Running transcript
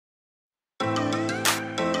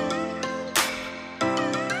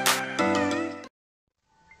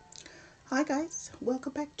Hi guys,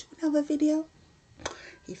 welcome back to another video.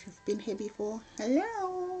 If you've been here before,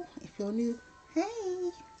 hello. If you're new, hey.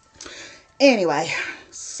 Anyway,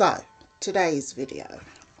 so today's video,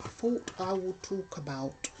 I thought I would talk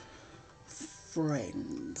about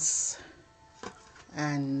friends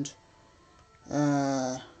and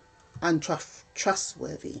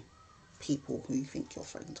untrustworthy people who you think your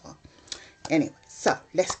friends are. Anyway, so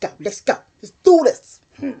let's go, let's do this.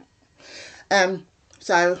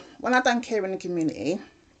 So when I done care in the community,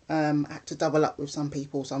 I had to double up with some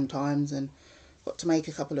people sometimes and got to make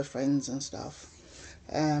a couple of friends and stuff.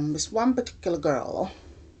 This one particular girl,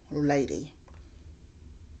 or lady,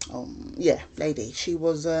 lady, she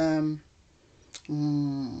was, I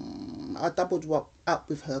doubled up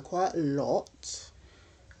with her quite a lot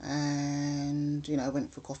and, you know,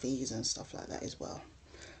 went for coffees and stuff like that as well.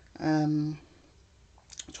 I'm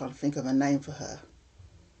trying to think of a name for her.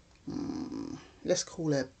 Let's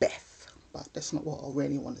call her Beth, but that's not what I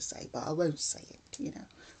really want to say, but I won't say it, you know,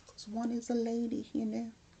 because one is a lady, you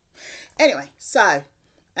know. Anyway, so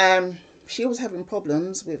she was having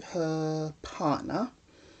problems with her partner,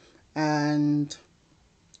 and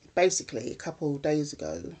basically a couple of days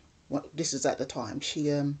ago, well, this is at the time,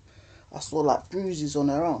 she I saw like bruises on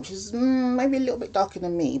her arm. She's maybe a little bit darker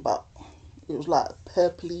than me, but it was like a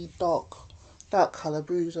purpley dark colour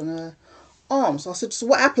bruise on her arm. So I said, so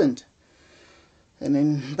what happened? And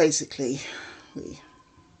then basically we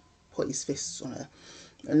put his fists on her,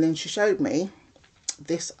 and then she showed me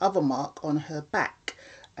this other mark on her back,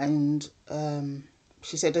 and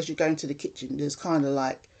she said as you go into the kitchen there's kind of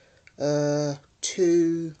like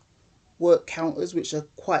two work counters which are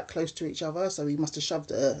quite close to each other, so he must have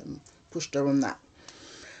shoved her and pushed her on that.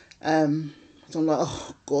 So I'm like,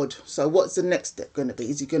 oh God, so what's the next step going to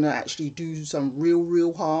be? Is he going to actually do some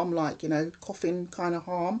real harm, like, you know, coffin kind of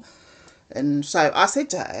harm? And so I said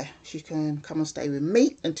to her she can come and stay with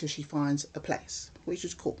me until she finds a place, which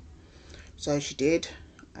is cool. So she did,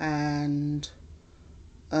 and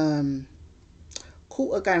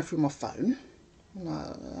caught her going through my phone.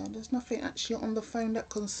 No, there's nothing actually on the phone that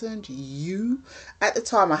concerned you. At the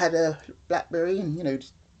time I had a BlackBerry, and, you know,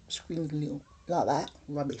 screen little like that,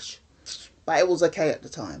 rubbish. But it was okay at the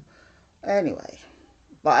time. Anyway,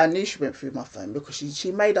 but I knew she went through my phone because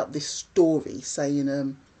she made up this story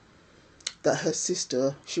saying that her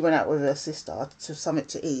sister, she went out with her sister to something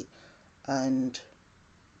to eat, and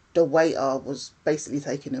the waiter was basically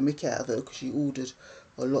taking a mick out of her because she ordered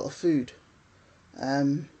a lot of food.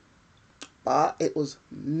 But it was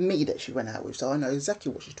me that she went out with, so I know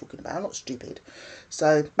exactly what she's talking about. I'm not stupid.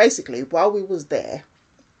 So basically, while we was there,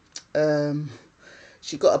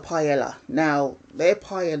 she got a paella. Now, their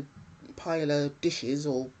paella dishes,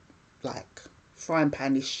 or like frying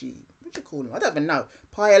pan issue, what do you call them? I don't even know.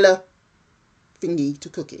 Paella thingy to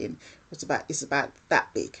cook it in. It's about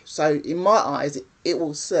that big. So in my eyes, it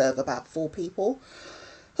will serve about 4 people.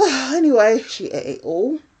 Anyway, she ate it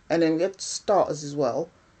all, and then we had starters as well,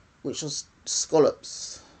 which was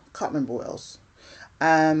scallops. Can't remember what else.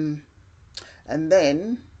 And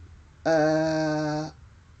then I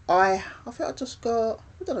think I just got,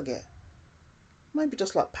 what did I get? Maybe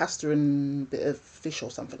just like pasta and a bit of fish or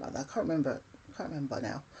something like that. I can't remember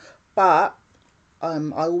now. But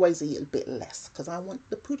I always eat a bit less because I want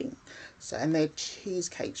the pudding. So, and their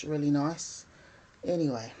cheesecake's really nice.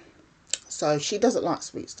 Anyway, so she doesn't like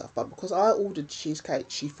sweet stuff, but because I ordered cheesecake,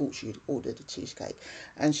 she thought she'd ordered a cheesecake,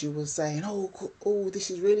 and she was saying, "Oh,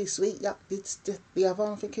 this is really sweet. Yep, it's the other."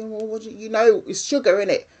 I'm thinking, well, what do you know? It's sugar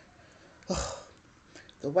in it.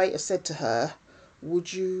 The waiter said to her,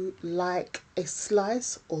 "Would you like a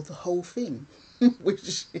slice or the whole thing?"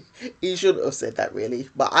 Which he shouldn't have said that, really,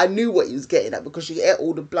 but I knew what he was getting at because she ate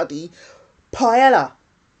all the bloody paella,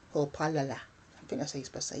 or paella. I think that's how you're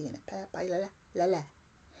supposed to say it, paella, la la.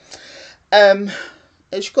 And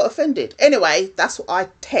she got offended. Anyway, that's what I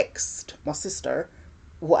text my sister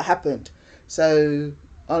what happened. So,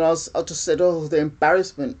 and I just said, oh, the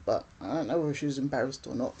embarrassment, but I don't know if she was embarrassed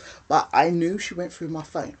or not. But I knew she went through my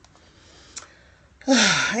phone.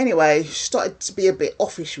 Anyway, she started to be a bit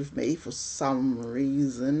offish with me for some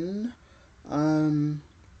reason. Like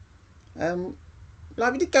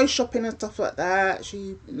we did go shopping and stuff like that.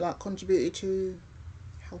 She like contributed to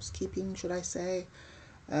housekeeping, should I say.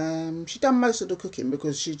 She done most of the cooking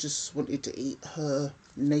because she just wanted to eat her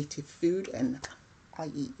native food, and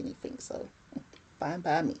I eat anything, so fine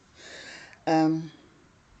by me.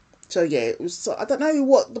 So yeah, it was. I don't know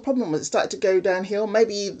what the problem was. It started to go downhill.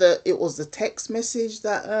 Maybe it was the text message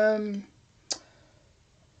that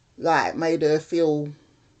like made her feel a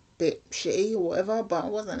bit shitty or whatever. But I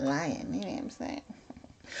wasn't lying. You know what I'm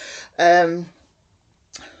saying?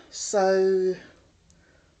 So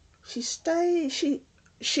she said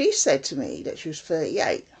to me that she was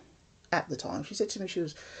 38 at the time. She said to me she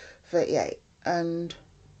was 38, and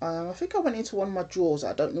I think I went into one of my drawers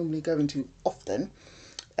I don't normally go into often,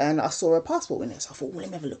 and I saw her passport in it. So I thought, well, let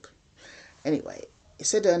me have a look. Anyway, it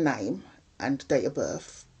said her name and date of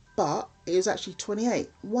birth, but it was actually 28.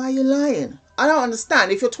 Why are you lying? I don't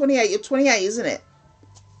understand. If you're 28, you're 28, isn't it?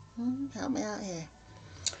 Help me out here.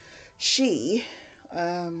 She,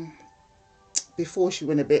 before she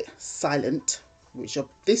went a bit silent, which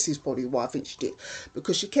this is probably why I think she did,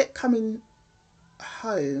 because she kept coming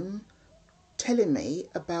home telling me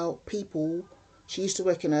about people. She used to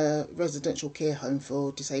work in a residential care home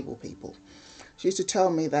for disabled people. She used to tell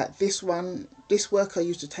me that this worker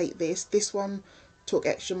used to take this one took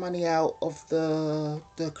extra money out of the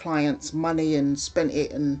client's money and spent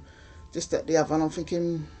it and this, that, the other. And I'm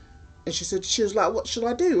thinking, and she was like, what should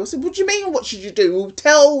I do? I said, what do you mean, what should you do? Well,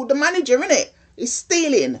 tell the manager, innit? It's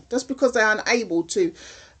stealing. Just because they're unable to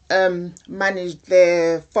manage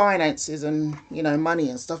their finances and, money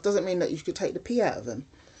and stuff doesn't mean that you could take the pee out of them.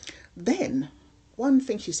 Then, one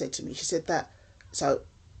thing she said to me, she said that, so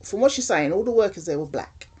from what she's saying, all the workers there were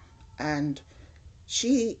black, and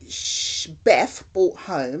Beth brought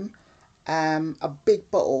home a big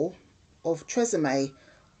bottle of Tresemme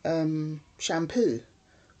shampoo,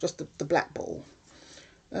 just the black bottle,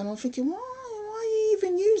 and I'm thinking, why are you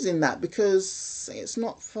even using that? Because it's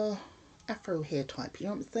not for Afro hair type, you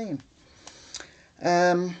know what I'm saying?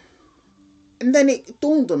 And then it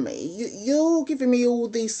dawned on me, you're giving me all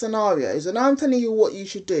these scenarios and I'm telling you what you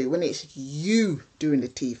should do when it's you doing the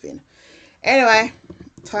teething. Anyway,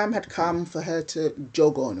 time had come for her to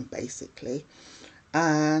jog on, basically.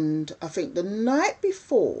 And I think the night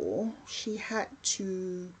before she had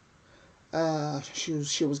to,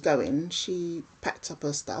 she was going, she packed up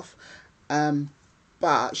her stuff,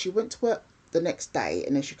 but she went to work the next day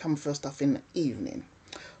and then she come for her stuff in the evening.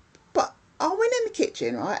 But I went in the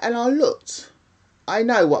kitchen, right, and I looked. I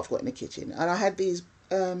know what I've got in the kitchen, and I had these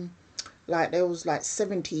there was like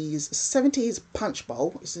 70s punch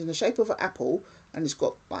bowl. It's in the shape of an apple, and it's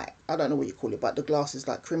got like, I don't know what you call it, but the glass is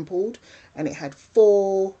like crimpled, and it had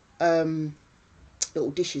 4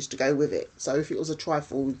 little dishes to go with it. So if it was a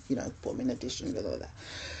trifle, put them in a dish and blah, blah, blah.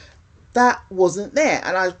 That wasn't there,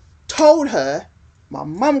 and I told her my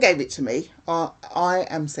mum gave it to me. I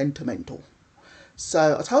am sentimental.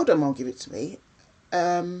 So I told her mum give it to me,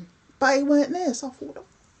 but it weren't there. So I thought,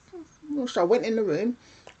 so I went in the room,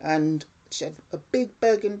 and she had a big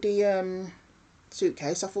burgundy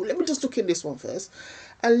suitcase. I thought, let me just look in this one first.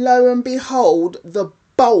 And lo and behold, the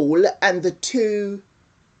bowl and the 2,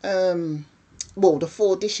 the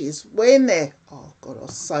 4 dishes were in there. Oh God, I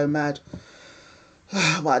was so mad.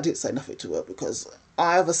 But I didn't say nothing to her because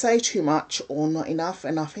I either say too much or not enough,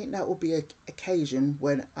 and I think that will be an occasion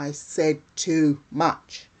when I said too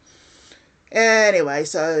much. Anyway,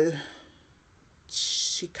 so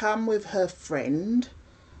she come with her friend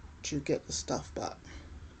to get the stuff, but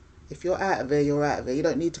if you're out of there, you're out of there. You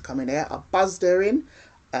don't need to come in there. I buzzed her in,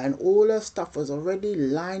 and all her stuff was already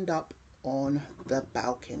lined up on the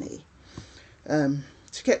balcony.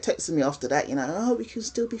 She kept texting me after that, oh, we can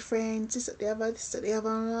still be friends, this, that, the other, this, that, the other.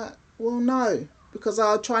 I'm like, well, no, because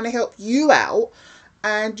I'm trying to help you out,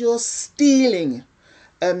 and you're stealing.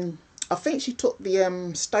 I think she took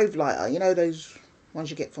the stove lighter, those ones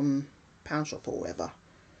you get from Pound Shop or whatever. I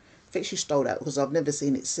think she stole that because I've never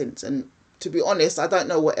seen it since. And to be honest, I don't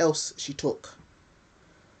know what else she took.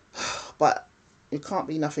 But it can't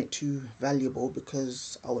be nothing too valuable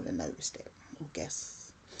because I wouldn't have noticed it, I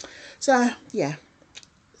guess. So, yeah.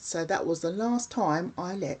 So that was the last time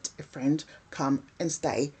I let a friend come and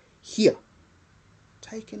stay here.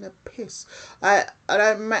 Taking a piss. I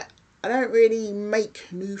don't really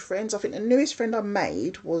make new friends. I think the newest friend I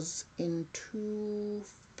made was in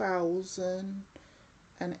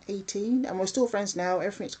 2018, and we're still friends now.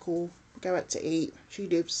 Everything's cool. We go out to eat. She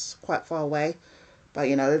lives quite far away, but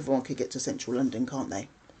everyone could get to central London, can't they?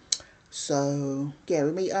 So yeah,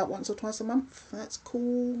 we meet up once or twice a month. That's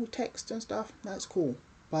cool. We text and stuff. That's cool.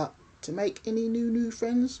 But to make any new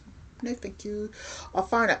friends, no thank you. I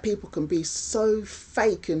find that people can be so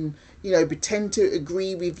fake and pretend to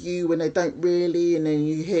agree with you when they don't really, and then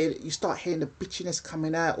you start hearing the bitchiness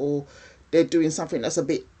coming out, or they're doing something that's a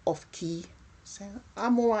bit off key. So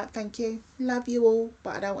I'm alright, thank you, love you all,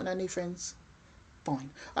 but I don't want no new friends.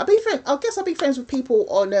 Fine. I guess I'll be friends with people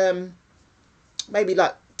on maybe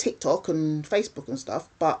like TikTok and Facebook and stuff,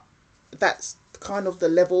 but that's kind of the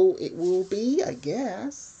level it will be, I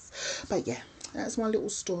guess. But yeah, that's my little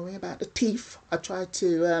story about the teeth. I tried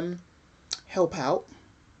to help out.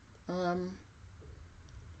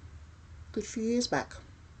 good few years back.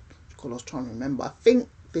 I was trying to remember. I think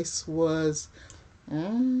this was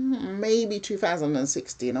maybe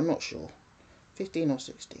 2016. I'm not sure. 15 or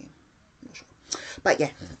 16. I'm not sure. But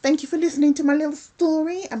yeah, thank you for listening to my little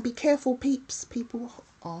story. And be careful, peeps. People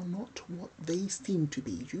are not what they seem to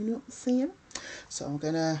be. Do you know what I'm saying? So I'm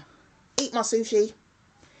going to eat my sushi,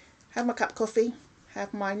 have my cup of coffee,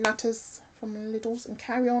 have my nutters from the Littles, and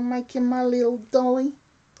carry on making my little dolly.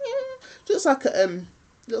 Yeah, looks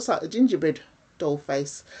like a gingerbread doll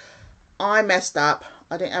face. I messed up.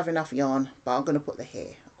 I didn't have enough yarn, but I'm going to put the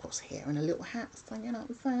hair, of course, hair in a little hat. So you know what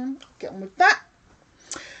I'm saying? I'll get on with that.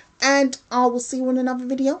 And I will see you in another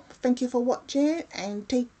video. Thank you for watching and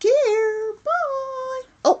take care. Bye.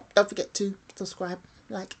 Oh, don't forget to subscribe,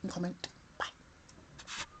 like and comment.